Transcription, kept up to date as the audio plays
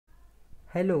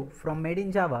Hello from Made in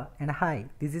Java and hi,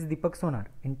 this is Dipak Sonar.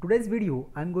 In today's video,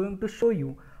 I am going to show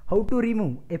you how to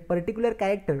remove a particular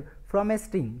character from a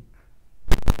string.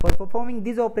 For performing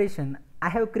this operation, I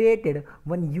have created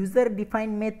one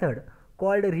user-defined method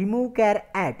called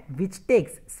removeChar@, which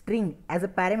takes string as a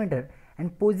parameter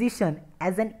and position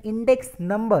as an index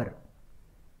number.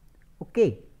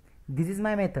 Okay, this is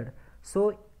my method.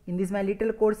 So in this my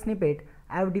little code snippet,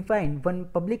 I have defined one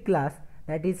public class,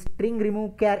 that is string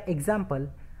removeChar example.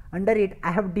 Under it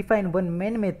I have defined one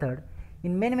main method.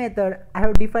 In main method I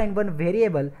have defined one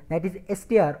variable, that is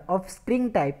str of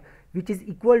string type, which is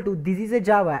equal to this is a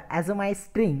Java as a my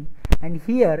string, and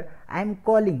here I am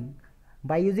calling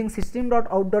by using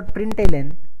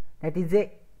system.out.println, that is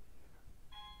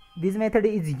this method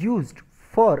is used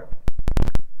for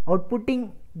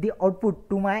outputting the output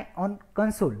to my on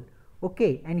console.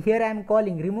 Okay, and here I am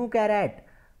calling removeChar@,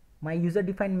 my user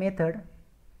defined method,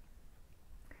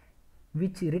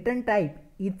 which return type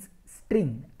is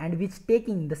string and which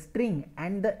taking the string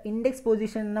and the index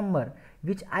position number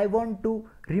which I want to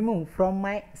remove from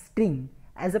my string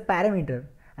as a parameter.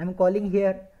 I am calling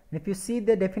here, and if you see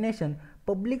the definition,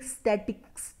 public static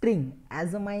string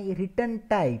as my return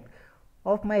type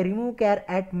of my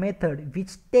removeChar@, method,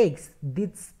 which takes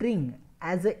this string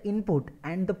as an input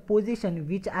and the position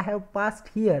which I have passed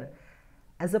here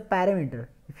as a parameter.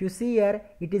 If you see here,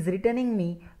 it is returning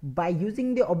me by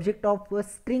using the object of a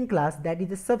string class, that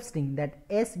is a substring, that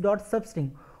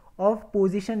s.substring of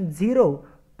position 0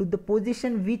 to the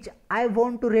position which I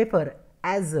want to refer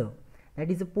as a,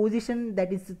 that is a position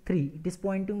that is 3. It is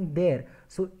pointing there.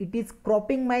 So it is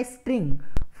cropping my string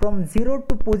from 0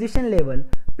 to position level,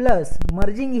 plus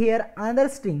merging here another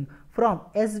string from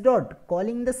s dot,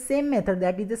 calling the same method,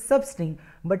 that is a substring,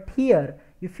 but here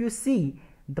if you see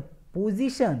the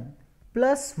position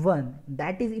plus 1,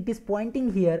 that is it is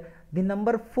pointing here the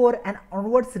number 4 and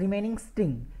onwards remaining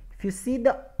string. If you see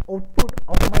the output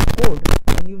of my code,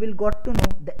 then you will got to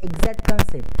know the exact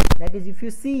concept. That is, if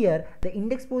you see here, the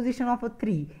index position of a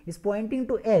 3 is pointing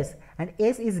to s, and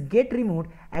s is get removed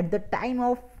at the time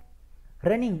of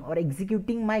running or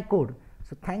executing my code.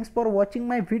 So thanks for watching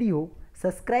my video.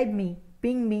 Subscribe me,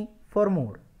 ping me for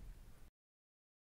more.